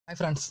Hi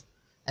friends,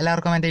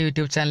 എല്ലാവർക്കും എൻ്റെ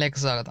YouTube ചാനലിലേക്ക്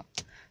സ്വാഗതം.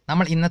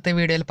 നമ്മൾ ഇന്നത്തെ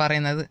വീഡിയോയിൽ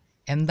പറയുന്നത്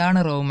എന്താണ്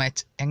റവ്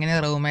മാച്ച്, എങ്ങനെ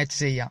റവ് മാച്ച്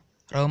ചെയ്യാം,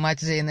 റവ്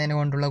മാച്ച് ചെയ്യുന്നതിന്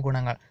കൊണ്ടുള്ള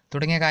ഗുണങ്ങൾ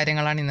തുടങ്ങിയ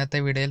കാര്യങ്ങളാണ് ഇന്നത്തെ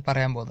വീഡിയോയിൽ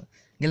പറയാൻ പോകുന്നത്.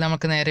 എങ്കിൽ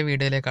നമുക്ക് നേരെ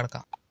വീഡിയോയിലേക്ക്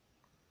കടക്കാം.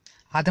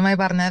 ആദ്യമായി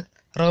പറഞ്ഞാൽ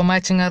റവ്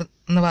മാച്ചിങ്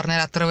എന്ന്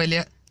പറഞ്ഞാൽ അത്ര വലിയ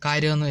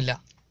കാര്യമൊന്നുമില്ല.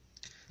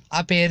 ആ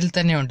പേരിൽ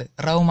തന്നെയുണ്ട്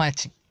റവ്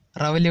മാച്ചിങ്,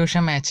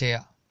 റവല്യൂഷൻ മാച്ച്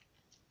ചെയ്യുക.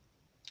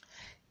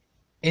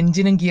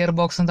 എൻജിനും ഗിയർ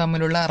ബോക്സും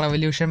തമ്മിലുള്ള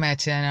റവല്യൂഷൻ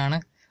മാച്ച് ചെയ്യാനാണ്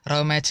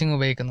റവ് മാച്ചിങ്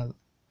ഉപയോഗിക്കുന്നത്.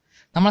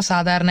 നമ്മൾ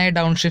സാധാരണയായി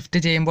ഡൗൺ ഷിഫ്റ്റ്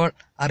ചെയ്യുമ്പോൾ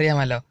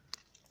അറിയാമല്ലോ,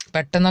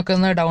 പെട്ടെന്നൊക്കെ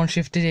ഒന്ന് ഡൗൺ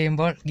ഷിഫ്റ്റ്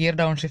ചെയ്യുമ്പോൾ, ഗിയർ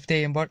ഡൗൺ ഷിഫ്റ്റ്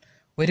ചെയ്യുമ്പോൾ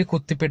ഒരു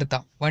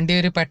കുത്തിപ്പിടുത്തം, വണ്ടി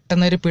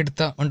പെട്ടെന്നൊരു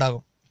പിടുത്തം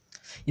ഉണ്ടാകും.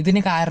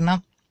 ഇതിന് കാരണം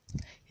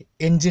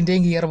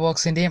എൻജിൻ്റെയും ഗിയർ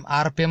ബോക്സിൻ്റെയും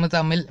RPM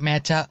തമ്മിൽ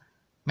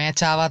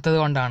മാച്ച് ആവാത്തത്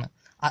കൊണ്ടാണ്.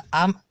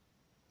 ആ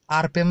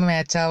RPM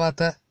മാച്ച്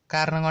ആവാത്ത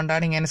കാരണം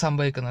കൊണ്ടാണ് ഇങ്ങനെ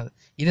സംഭവിക്കുന്നത്.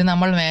 ഇത്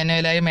നമ്മൾ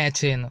മാനുവലായി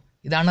മാച്ച് ചെയ്യുന്നു.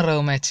 ഇതാണ്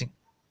റവ് മാച്ചിങ്.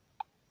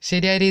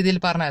 ശരിയായ രീതിയിൽ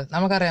പറഞ്ഞാൽ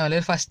നമുക്കറിയാമല്ലോ,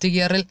 ഒരു ഫസ്റ്റ്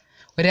ഗിയറിൽ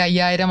ഒരു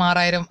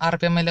 5000-6000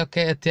 RPM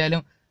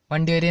എത്തിയാലും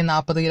വണ്ടി ഒരു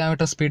 40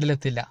 കിലോമീറ്റർ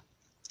സ്പീഡിലെത്തില്ല.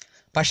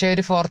 പക്ഷേ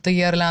ഒരു ഫോർത്ത്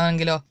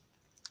ഗിയറിലാണെങ്കിലോ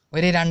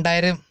ഒരു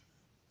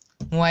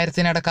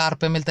 2000-3000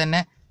 RPM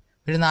തന്നെ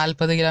ഒരു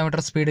 40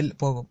 കിലോമീറ്റർ സ്പീഡിൽ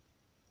പോകും.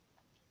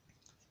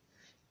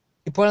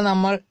 ഇപ്പോൾ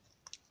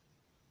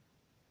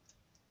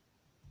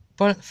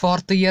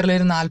ഫോർത്ത് ഗിയറിൽ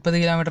ഒരു 40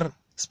 കിലോമീറ്റർ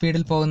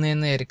സ്പീഡിൽ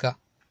പോകുന്നതെന്ന് വിചാരിക്കുക.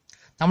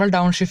 നമ്മൾ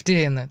ഡൗൺ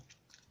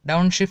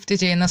ഷിഫ്റ്റ്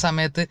ചെയ്യുന്ന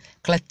സമയത്ത്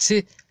ക്ലച്ച്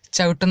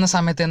ചവിട്ടുന്ന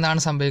സമയത്ത് എന്താണ്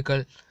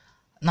സംഭവിക്കുക?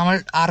 നമ്മൾ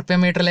RPM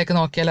മീറ്ററിലേക്ക്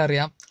നോക്കിയാൽ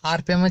അറിയാം,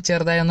 RPM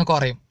ചെറുതായി ഒന്ന്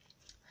കുറയും.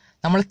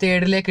 നമ്മൾ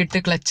തേർഡിലേക്ക് ഇട്ട്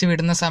ക്ലച്ച്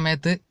വിടുന്ന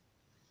സമയത്ത്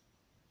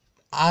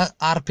ആ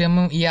RPM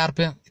ഈ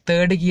RPM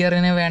തേർഡ്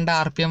ഗിയറിന് വേണ്ട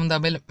RPM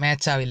തമ്മിൽ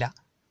മാച്ച് ആവില്ല.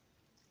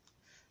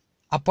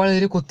 അപ്പോൾ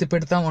ഒരു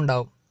കുത്തിപ്പിടുത്തം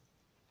ഉണ്ടാവും.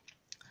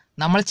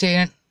 നമ്മൾ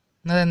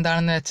ചെയ്യുന്നത്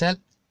എന്താണെന്ന് വെച്ചാൽ,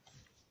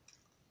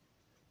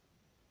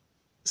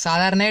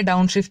 സാധാരണയായി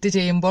ഡൗൺ ഷിഫ്റ്റ്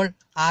ചെയ്യുമ്പോൾ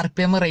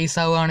RPM റേസ്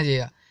ആവുകയാണ്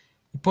ചെയ്യുക.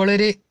 ഇപ്പോൾ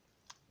ഒരു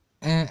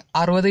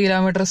 60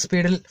 കിലോമീറ്റർ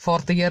സ്പീഡിൽ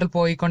ഫോർത്ത് ഗിയറിൽ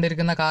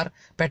പോയിക്കൊണ്ടിരിക്കുന്ന കാർ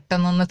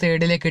പെട്ടെന്നൊന്ന്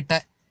തേർഡിലേക്ക്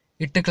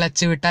ഇട്ട്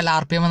ക്ലച്ച് വിട്ടാൽ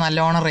RPM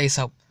നല്ലോണം റേസ്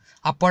ആവും.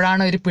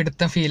 അപ്പോഴാണ് ഒരു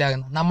പിടുത്തം ഫീൽ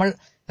ആകുന്നത്. നമ്മൾ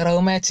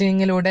റവ്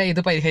മാച്ചിങ്ങിലൂടെ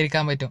ഇത്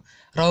പരിഹരിക്കാൻ പറ്റും.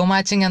 റവ്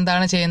മാച്ചിങ്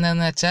എന്താണ്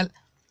ചെയ്യുന്നതെന്ന് വെച്ചാൽ,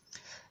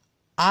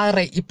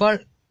 ഇപ്പോൾ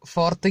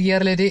ഫോർത്ത്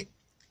ഗിയറിലൊരു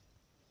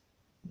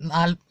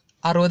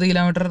 40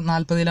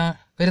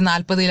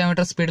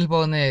 കിലോമീറ്റർ സ്പീഡിൽ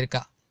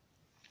പോകുന്നതായിരിക്കാം.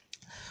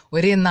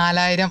 ഒരു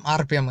 4000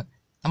 RPM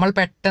നമ്മൾ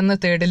പെട്ടെന്ന്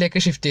തേർഡിലേക്ക്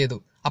ഷിഫ്റ്റ് ചെയ്തു.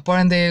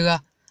 അപ്പോഴെന്ത് ചെയ്യുക?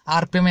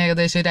 RPM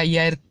ഏകദേശം ഒരു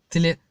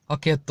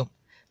 5000 എത്തും.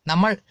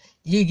 നമ്മൾ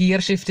ഈ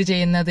ഗിയർ ഷിഫ്റ്റ്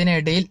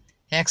ചെയ്യുന്നതിനിടയിൽ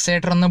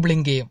ആക്സിലേറ്റർ ഒന്ന്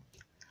ബ്ലിങ്ക് ചെയ്യും.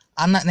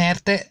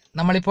 നേരത്തെ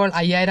നമ്മളിപ്പോൾ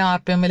 5000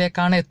 RPM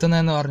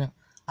എത്തുന്നതെന്ന് പറഞ്ഞു.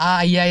 ആ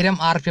 5000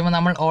 RPM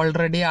നമ്മൾ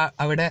ഓൾറെഡി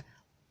അവിടെ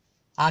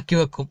ആക്കി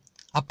വെക്കും.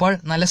 അപ്പോൾ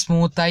നല്ല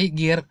സ്മൂത്തായി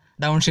ഗിയർ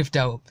ഡൗൺ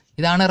ഷിഫ്റ്റ് ആവും.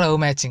 ഇതാണ് റവ്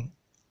മാച്ചിങ്.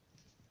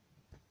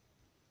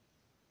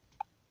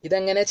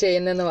 ഇതെങ്ങനെ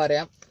ചെയ്യുന്നതെന്ന്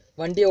പറയാം.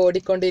 വണ്ടി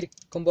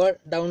ഓടിക്കൊണ്ടിരിക്കുമ്പോൾ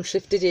ഡൗൺ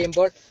ഷിഫ്റ്റ്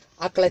ചെയ്യുമ്പോൾ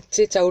ആ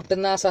ക്ലച്ച്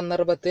ചവിട്ടുന്ന ആ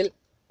സന്ദർഭത്തിൽ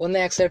ഒന്ന്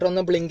ആക്സിലേറ്റർ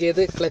ഒന്ന് ബ്ലിങ്ക് ചെയ്ത്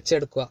ക്ലച്ച്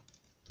എടുക്കുക.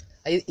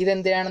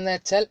 ഇതെന്തിനാണെന്ന്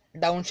വെച്ചാൽ,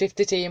 ഡൗൺ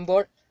ഷിഫ്റ്റ്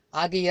ചെയ്യുമ്പോൾ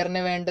ആ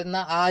ഗിയറിന് വേണ്ടുന്ന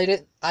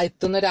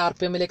എത്തുന്ന ഒരു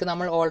RPM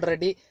നമ്മൾ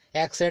ഓൾറെഡി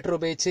ആക്സിലേറ്റർ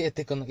ഉപയോഗിച്ച്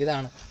എത്തിക്കുന്നു.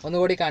 ഇതാണ്.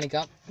 ഒന്നുകൂടി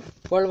കാണിക്കാം.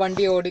 ഇപ്പോൾ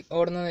വണ്ടി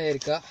ഓടുന്നത്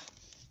വിചാരിക്കുക.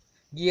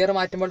 ഗിയർ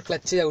മാറ്റുമ്പോൾ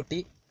ക്ലച്ച് ചവിട്ടി,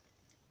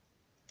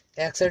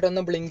 ആക്സിലേറ്റർ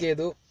ഒന്ന് ബ്ലിങ്ക്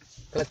ചെയ്തു,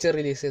 ക്ലച്ച്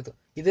റിലീസ് ചെയ്തു.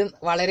 ഇത്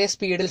വളരെ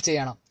സ്പീഡിൽ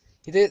ചെയ്യണം.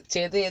 ഇത്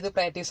ചെയ്ത്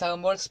പ്രാക്ടീസ്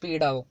ആകുമ്പോൾ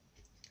സ്പീഡാവും.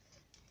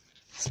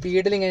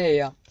 സ്പീഡിൽ ഇങ്ങനെ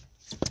ചെയ്യാം.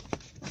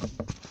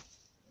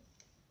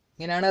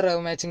 ഇങ്ങനെയാണ്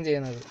റവ് മാച്ചിങ്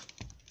ചെയ്യുന്നത്.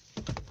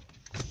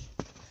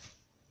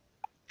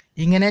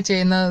 ഇങ്ങനെ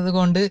ചെയ്യുന്നത്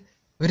കൊണ്ട്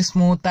ഒരു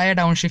സ്മൂത്തായ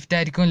ഡൗൺ ഷിഫ്റ്റ്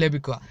ആയിരിക്കും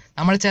ലഭിക്കുക.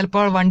 നമ്മൾ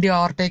ചിലപ്പോൾ വണ്ടി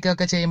ഓവർടേക്ക്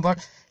ഒക്കെ ചെയ്യുമ്പോൾ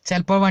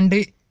ചിലപ്പോൾ വണ്ടി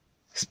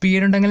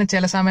സ്പീഡ് ഉണ്ടെങ്കിലും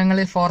ചില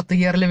സമയങ്ങളിൽ ഫോർത്ത്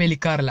ഗിയറിൽ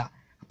വലിക്കാറില്ല.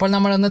 അപ്പോൾ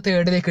നമ്മളൊന്ന്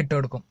തേർഡിലേക്ക് ഇട്ട്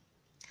കൊടുക്കും.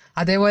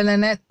 അതേപോലെ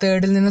തന്നെ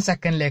തേർഡിൽ നിന്ന്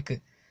സെക്കൻഡിലേക്ക്,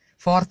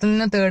 ഫോർത്തിൽ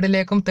നിന്ന്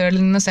തേർഡിലേക്കും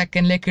തേർഡിൽ നിന്ന്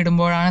സെക്കൻഡിലേക്ക്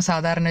ഇടുമ്പോഴാണ്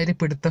സാധാരണ ഒരു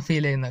പിടുത്തം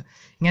ഫീൽ ചെയ്യുന്നത്.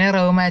 ഇങ്ങനെ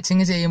റവ്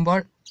മാച്ചിങ്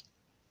ചെയ്യുമ്പോൾ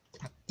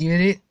ഈ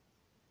ഒരു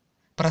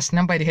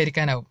പ്രശ്നം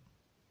പരിഹരിക്കാനാവും.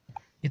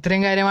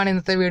 ഇത്രയും കാര്യമാണ്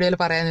ഇന്നത്തെ വീഡിയോയിൽ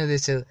പറയാൻ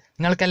ഉദ്ദേശിച്ചത്.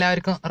 നിങ്ങൾക്ക്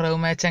എല്ലാവർക്കും റവ്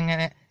മാച്ച്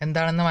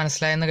എന്താണെന്ന്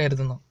മനസ്സിലായെന്ന്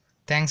കരുതുന്നു.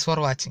 Thanks for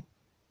watching.